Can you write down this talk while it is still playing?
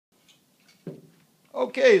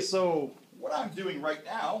Okay, so what I'm doing right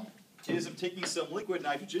now is I'm taking some liquid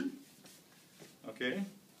nitrogen, okay,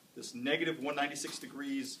 this negative 196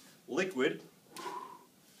 degrees liquid,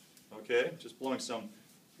 okay, just blowing some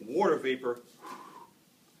water vapor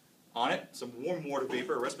on it, some warm water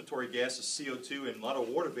vapor. Respiratory gas is CO2 and a lot of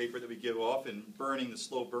water vapor that we give off, and burning, the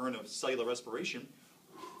slow burn of cellular respiration,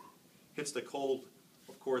 hits the cold,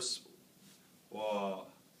 of course,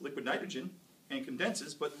 liquid nitrogen and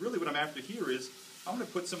condenses. But really what I'm after here is I'm going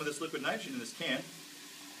to put some of this liquid nitrogen in this can,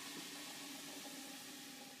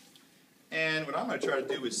 and what I'm going to try to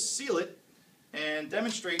do is seal it and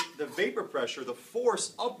demonstrate the vapor pressure, the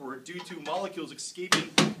force upward due to molecules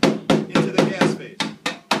escaping into the gas